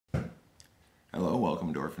Hello,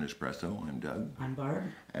 welcome to Orphan Espresso. I'm Doug. I'm Barb.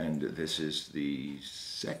 And this is the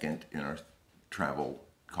second in our travel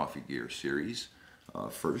coffee gear series.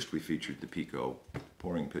 First, we featured the Pico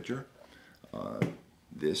pouring pitcher.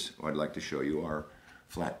 I'd like to show you our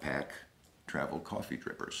Flatpack travel coffee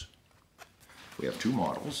drippers. We have two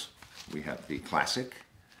models. We have the Classic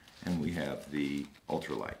and we have the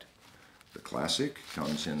Ultralight. The Classic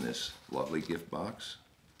comes in this lovely gift box.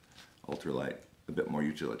 Ultralight, a bit more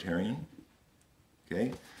utilitarian.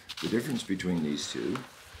 Okay, the difference between these two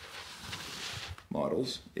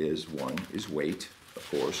models is one is weight, of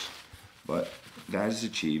course, but that is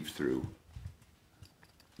achieved through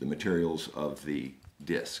the materials of the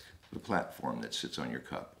disc, the platform that sits on your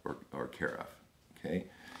cup or carafe. Okay,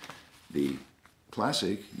 the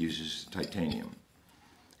Classic uses titanium,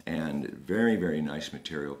 and very, very nice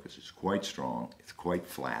material because it's quite strong, it's quite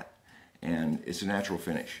flat, and it's a natural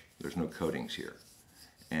finish. There's no coatings here.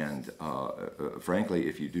 And frankly,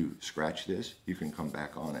 if you do scratch this, you can come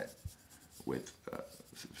back on it with a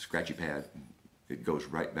scratchy pad. It goes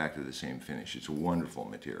right back to the same finish. It's a wonderful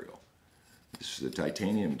material. This is the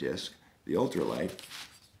titanium disc. The Ultralight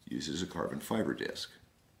uses a carbon fiber disc.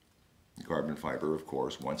 The carbon fiber, of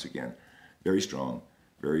course, once again, very strong,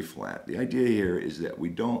 very flat. The idea here is that we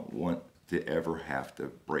don't want to ever have to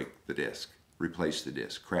break the disc, replace the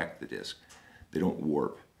disc, crack the disc. They don't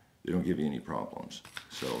warp. They don't give you any problems.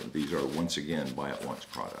 So these are, once again, buy-at-once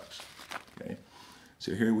products. Okay.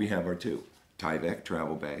 So here we have our two. Tyvek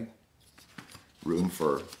travel bag, room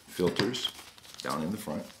for filters down in the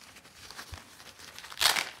front.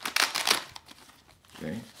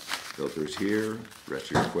 Okay. Filters here,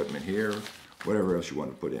 rest of your equipment here, whatever else you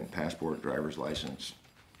want to put in, passport, driver's license,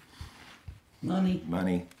 money,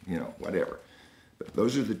 you know, whatever. But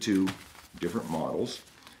those are the two different models,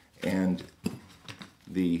 and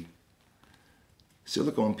the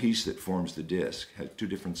silicone piece that forms the disc has two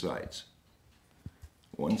different sides.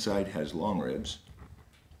 One side has long ribs,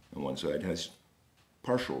 and one side has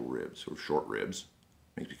partial ribs, or short ribs.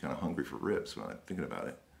 Makes me kind of hungry for ribs when I'm thinking about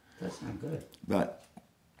it. That's not good. But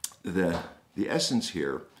the essence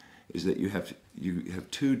here is that you have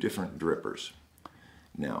two different drippers.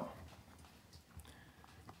 Now,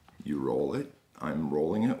 you roll it. I'm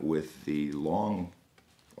rolling it with the long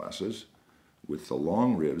glasses, with the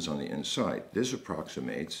long ribs on the inside. This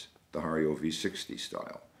approximates the Hario V60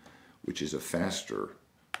 style, which is a faster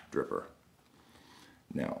dripper.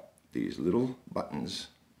 Now, these little buttons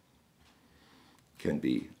can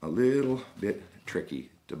be a little bit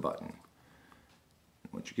tricky to button.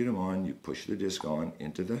 Once you get them on, you push the disc on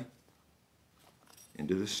into the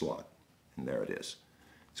slot, and there it is.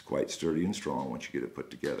 It's quite sturdy and strong once you get it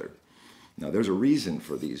put together. Now, there's a reason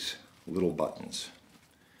for these little buttons.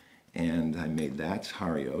 And I made that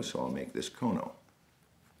Hario, so I'll make this Kono,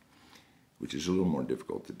 which is a little more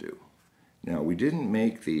difficult to do. Now, we didn't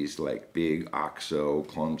make these like big OXO,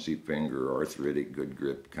 clumsy finger, arthritic, good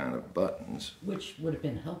grip kind of buttons. Which would have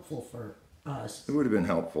been helpful for us. It would have been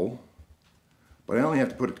helpful, but I only have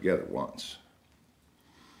to put it together once.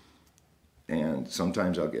 And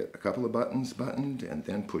sometimes I'll get a couple of buttons buttoned and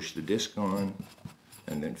then push the disc on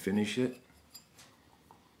and then finish it.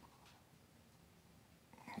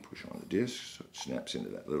 Push on the disc so it snaps into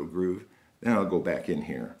that little groove. Then I'll go back in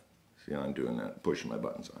here. See how I'm doing that, pushing my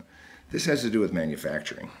buttons on. This has to do with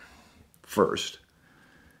manufacturing first.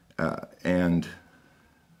 And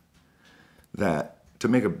that to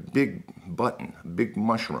make a big button, a big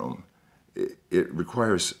mushroom, it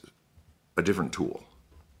requires a different tool.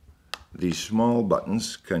 These small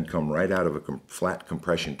buttons can come right out of a flat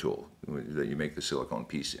compression tool that you make the silicone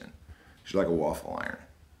piece in. It's like a waffle iron.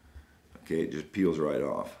 Okay, it just peels right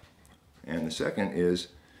off. And the second is,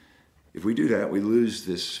 if we do that, we lose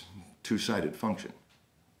this two-sided function.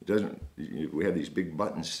 It doesn't, we have these big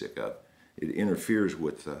buttons stick up, it interferes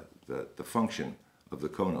with the function of the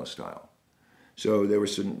Kono style. So there were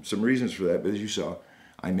some reasons for that, but as you saw,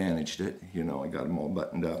 I managed it. You know, I got them all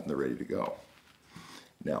buttoned up and they're ready to go.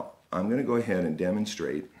 Now, I'm going to go ahead and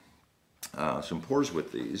demonstrate some pours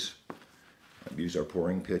with these. I've used our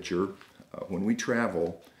pouring pitcher. When we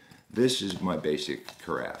travel, this is my basic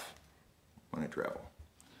carafe when I travel.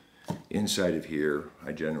 Inside of here,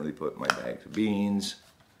 I generally put my bags of beans,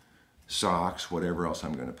 socks, whatever else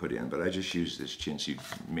I'm going to put in, but I just use this chintzy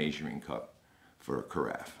measuring cup for a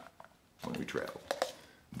carafe when we travel.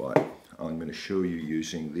 But I'm going to show you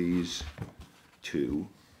using these two.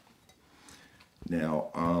 Now,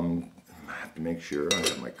 I have to make sure I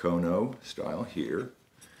have my Kono style here,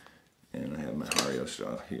 and I have my Hario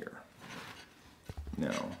style here.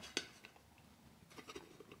 Now,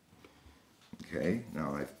 okay,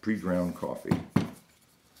 now I've pre-ground coffee.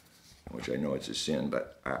 which I know it's a sin,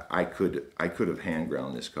 but I could have hand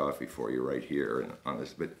ground this coffee for you right here and on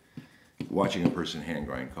this, but watching a person hand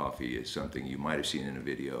grind coffee is something you might have seen in a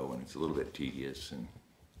video, and it's a little bit tedious. And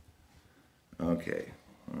okay,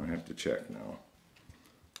 I have to check now.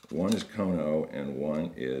 One is Kono and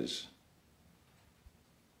one's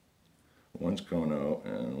Kono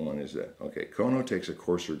and one is that. Okay, Kono takes a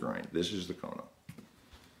coarser grind. This is the Kono.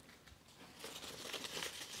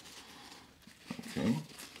 Okay,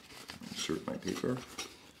 insert my paper.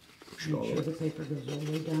 Push it all Make sure the paper goes all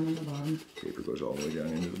the way down in the bottom. Paper goes all the way down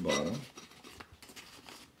into the bottom.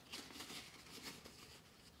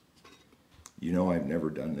 You know, I've never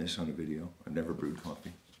done this on a video. I've never brewed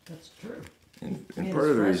coffee. That's true. And Made part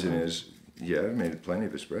of the espresso. reason is, yeah, I've made plenty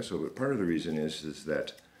of espresso, but part of the reason is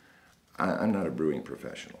that I'm not a brewing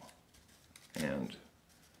professional. And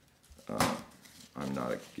I'm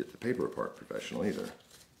not a get the paper apart professional either.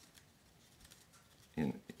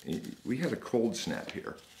 We had a cold snap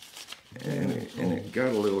here. And it got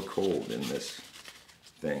a little cold in this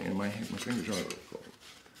thing, and my fingers are a little cold.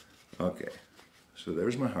 Okay, so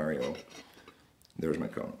there's my Hario, there's my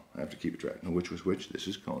Kono. I have to keep track. Now, which was which? This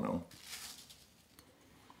is Kono.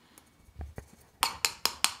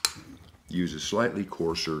 Use a slightly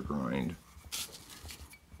coarser grind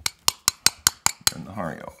than the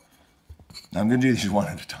Hario. Now, I'm going to do these one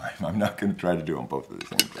at a time. I'm not going to try to do them both at the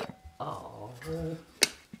same time. Oh.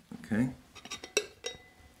 Okay.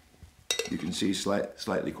 You can see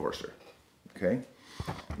slightly coarser. Okay.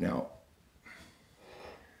 Now,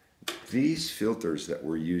 these filters that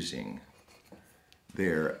we're using,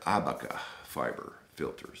 they're abaca fiber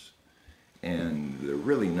filters, and they're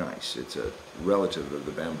really nice. It's a relative of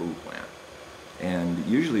the bamboo plant, and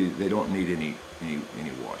usually they don't need any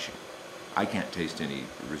washing. I can't taste any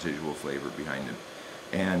residual flavor behind them.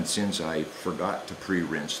 And since I forgot to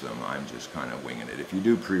pre-rinse them, I'm just kind of winging it. If you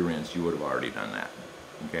do pre-rinse, you would have already done that.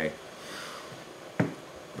 Okay.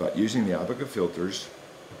 But using the abaca filters,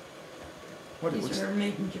 These are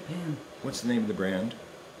made in Japan. what's the name of the brand?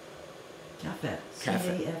 Cafec.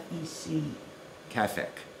 Cafec. C-A-F-E-C. Cafec.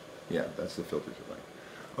 Yeah, that's the filters I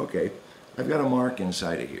like. Okay, I've got a mark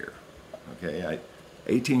inside of here. Okay,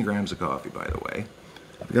 18 grams of coffee, by the way.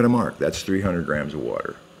 I've got a mark. That's 300 grams of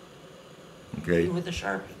water. Okay. With a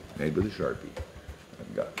Sharpie. Made with a Sharpie.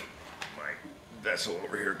 I've got my vessel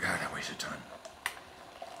over here. God, I waste a ton.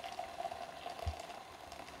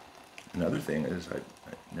 Another thing is I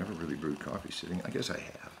never really brewed coffee sitting. I guess I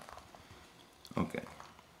have. Okay.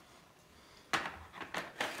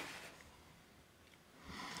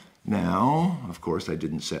 Now, of course, I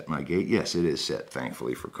didn't set my gate. Yes, it is set,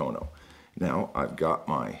 thankfully, for Kono. Now, I've got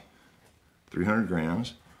my 300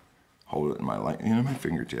 grams. Hold it in my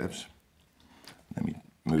fingertips. Let me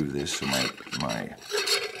move this so my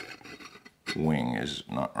wing is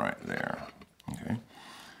not right there. Okay.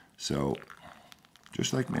 So,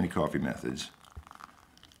 just like many coffee methods,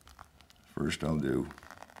 first I'll do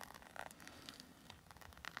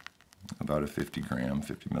about a 50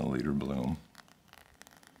 milliliter bloom.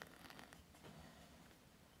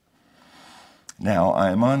 Now,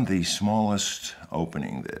 I'm on the smallest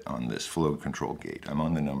opening on this flow control gate. I'm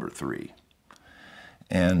on the number 3.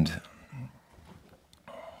 And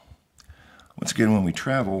once again, when we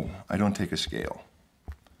travel, I don't take a scale.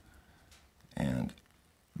 And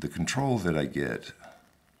the control that I get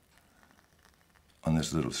on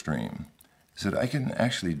this little stream is that I can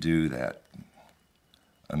actually do that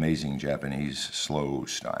amazing Japanese slow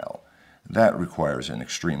style. That requires an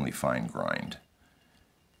extremely fine grind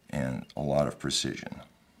and a lot of precision.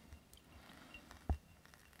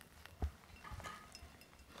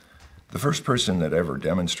 The first person that ever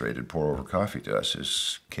demonstrated pour-over coffee to us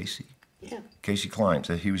is Casey. Yeah. Casey Klein.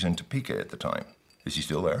 He was in Topeka at the time. Is he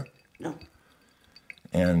still there? No.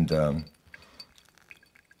 And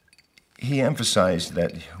he emphasized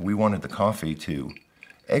that we wanted the coffee to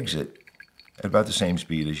exit at about the same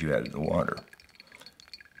speed as you added the water.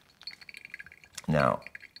 Now,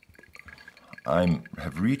 I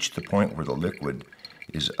have reached the point where the liquid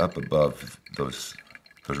is up above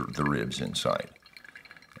the ribs inside.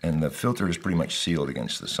 And the filter is pretty much sealed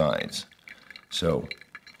against the sides. So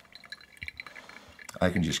I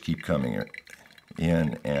can just keep coming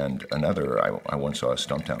in. And I once saw a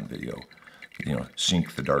Stumptown video,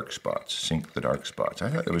 sink the dark spots, sink the dark spots. I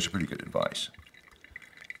thought that was pretty good advice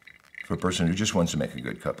for a person who just wants to make a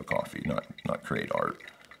good cup of coffee, not create art.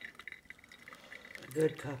 A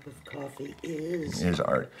good cup of coffee is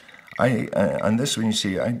art. On this one, you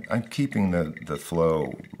see, I'm keeping the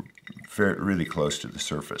flow really close to the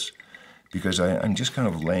surface because I'm just kind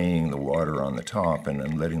of laying the water on the top and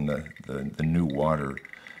I'm letting the new water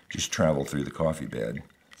just travel through the coffee bed.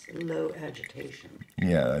 It's a low agitation.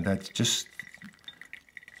 Yeah, that's just,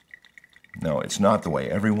 no, it's not the way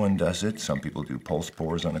everyone does it. Some people do pulse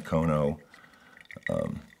pours on a Kono.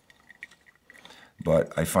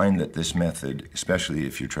 But I find that this method, especially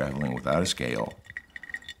if you're traveling without a scale,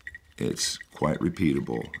 it's quite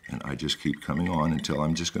repeatable. And I just keep coming on until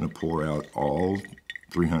I'm just going to pour out all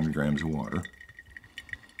 300 grams of water.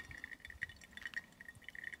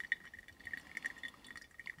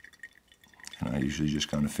 And I usually just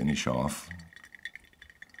kind of finish off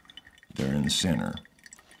there in the center.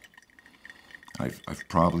 I've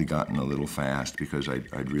probably gotten a little fast because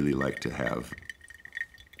I'd really like to have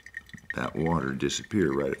that water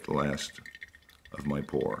disappear right at the last of my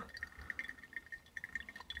pour.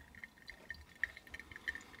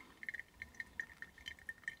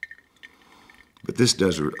 But this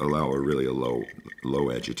does allow a really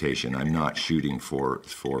low agitation. I'm not shooting for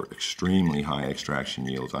extremely high extraction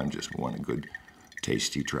yields. I just want a good,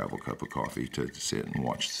 tasty travel cup of coffee to sit and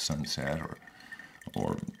watch the sunset,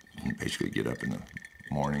 or basically get up in the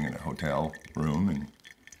morning in a hotel room and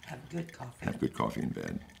have good coffee. Have good coffee in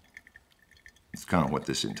bed. It's kind of what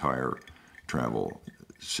this entire travel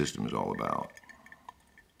system is all about.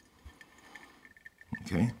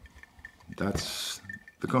 Okay, that's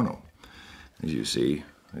the Kono. As you see,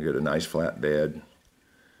 I got a nice flat bed.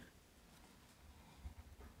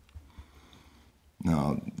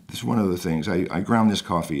 Now, this is one of the things, I ground this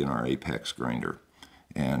coffee in our Apex grinder,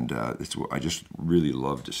 and I just really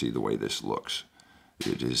love to see the way this looks.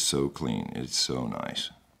 It is so clean, it's so nice,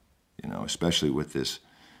 you know, especially with this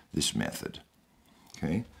method.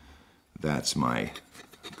 Okay, that's my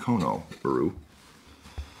Kono brew.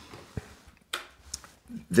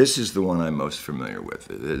 This is the one I'm most familiar with.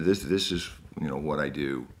 This is, you know, what I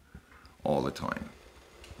do all the time.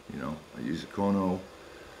 You know, I use a Kono.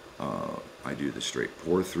 I do the straight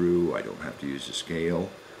pour through. I don't have to use a scale.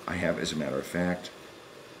 I have, as a matter of fact,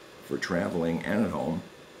 for traveling and at home,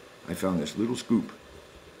 I found this little scoop,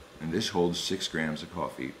 and this holds 6 grams of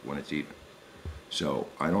coffee when it's even. So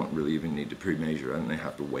I don't really even need to pre-measure. I don't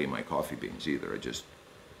have to weigh my coffee beans either. I just,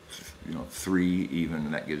 you know, 3 even,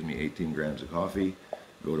 and that gives me 18 grams of coffee.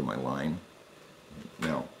 Go to my line.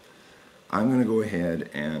 Now, I'm going to go ahead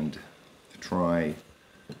and try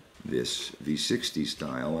this V60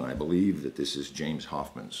 style, and I believe that this is James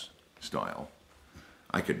Hoffman's style.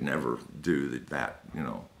 I could never do that, you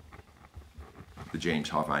know, the James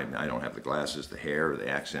Hoffman. I don't have the glasses, the hair, the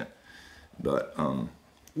accent, but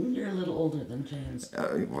you're a little older than James.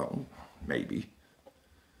 Well, maybe.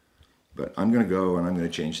 But I'm going to go and I'm going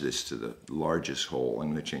to change this to the largest hole.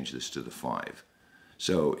 I'm going to change this to the 5.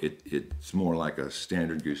 So it's more like a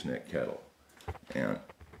standard gooseneck kettle. And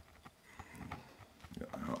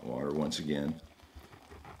hot water once again.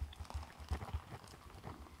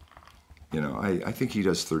 You know, I think he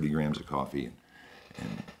does 30 grams of coffee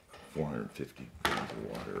and 450 grams of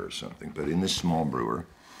water or something, but in this small brewer.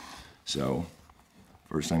 So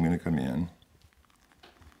first I'm going to come in.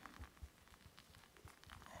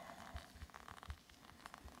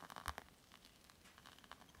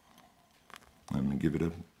 I'm going to give it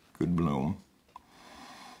a good bloom.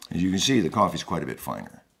 As you can see, the coffee's quite a bit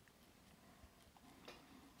finer.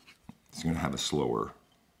 It's going to have a slower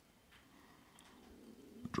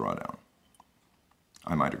drawdown.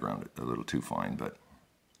 I might have ground it a little too fine, but...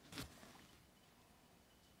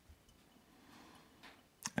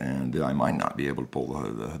 And I might not be able to pull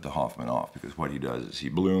the Hoffman off, because what he does is he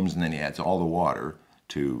blooms and then he adds all the water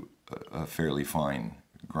to a fairly fine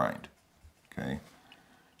grind, okay?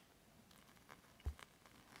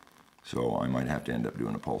 So I might have to end up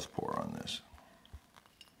doing a pulse pour on this.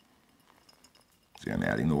 See, I'm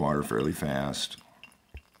adding the water fairly fast,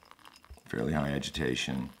 fairly high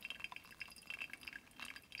agitation.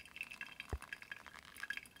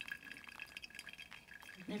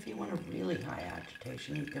 If you want a really high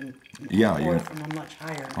agitation, you can you pour from a much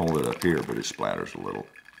higher. Hold it up here, but it splatters a little.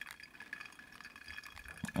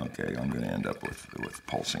 Okay, I'm going to end up with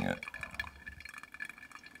pulsing it.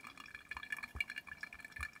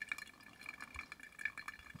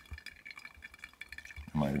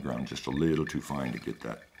 I might have ground just a little too fine to get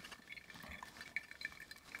that.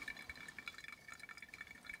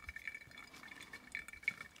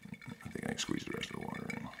 I think I can squeeze the rest of the water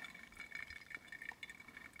in.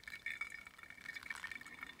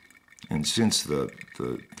 And since the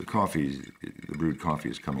coffee, the brewed coffee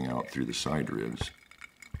is coming out through the side ribs,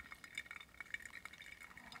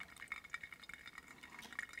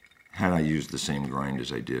 had I used the same grind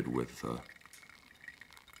as I did with the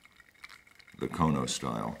Kono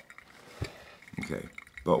style. Okay,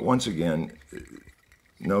 but once again,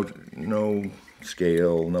 no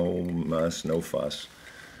scale, no muss, no fuss.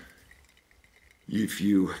 If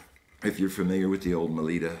you're familiar with the old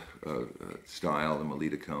Melita style, the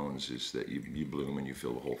Melita cones is that you bloom and you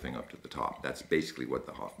fill the whole thing up to the top. That's basically what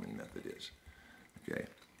the Hoffman method is. Okay,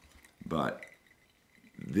 but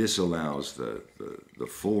this allows the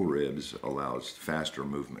full ribs, allows faster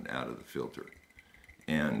movement out of the filter.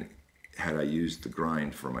 And had I used the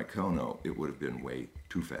grind for my Kono, it would have been way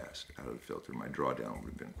too fast out of the filter. My drawdown would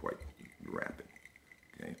have been quite rapid.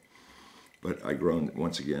 Okay, but I ground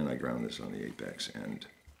this on the Apex and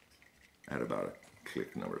at about a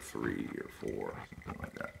click number 3 or 4, something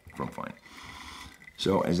like that, from fine.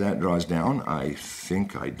 So as that draws down, I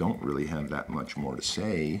think I don't really have that much more to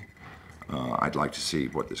say. I'd like to see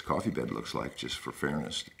what this coffee bed looks like, just for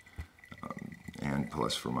fairness, and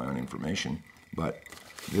plus for my own information. But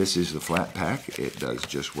this is the Flatpack. It does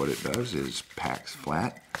just what it does, is packs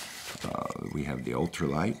flat. We have the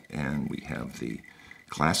ultralight and we have the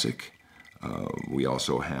classic. We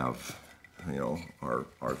also have,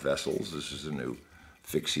 our vessels. This is a new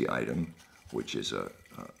fixie item, which is a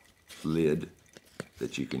lid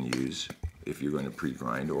that you can use if you're going to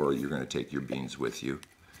pre-grind or you're going to take your beans with you.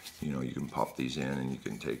 You can pop these in and you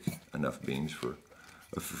can take enough beans for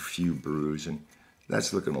a few brews, and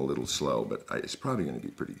that's looking a little slow, but it's probably going to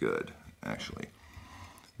be pretty good, actually.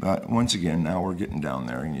 But once again, now we're getting down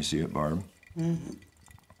there, and you see it, Barb? Mm-hmm.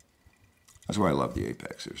 That's why I love the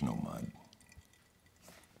Apex. There's no mud.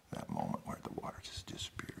 That moment where the water just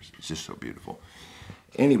disappears. It's just so beautiful.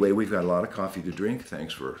 Anyway, we've got a lot of coffee to drink.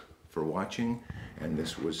 Thanks for watching. And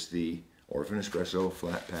this was the Orphan Espresso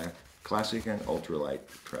Flatpack Classic and Ultralight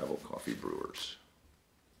Travel Coffee Brewers.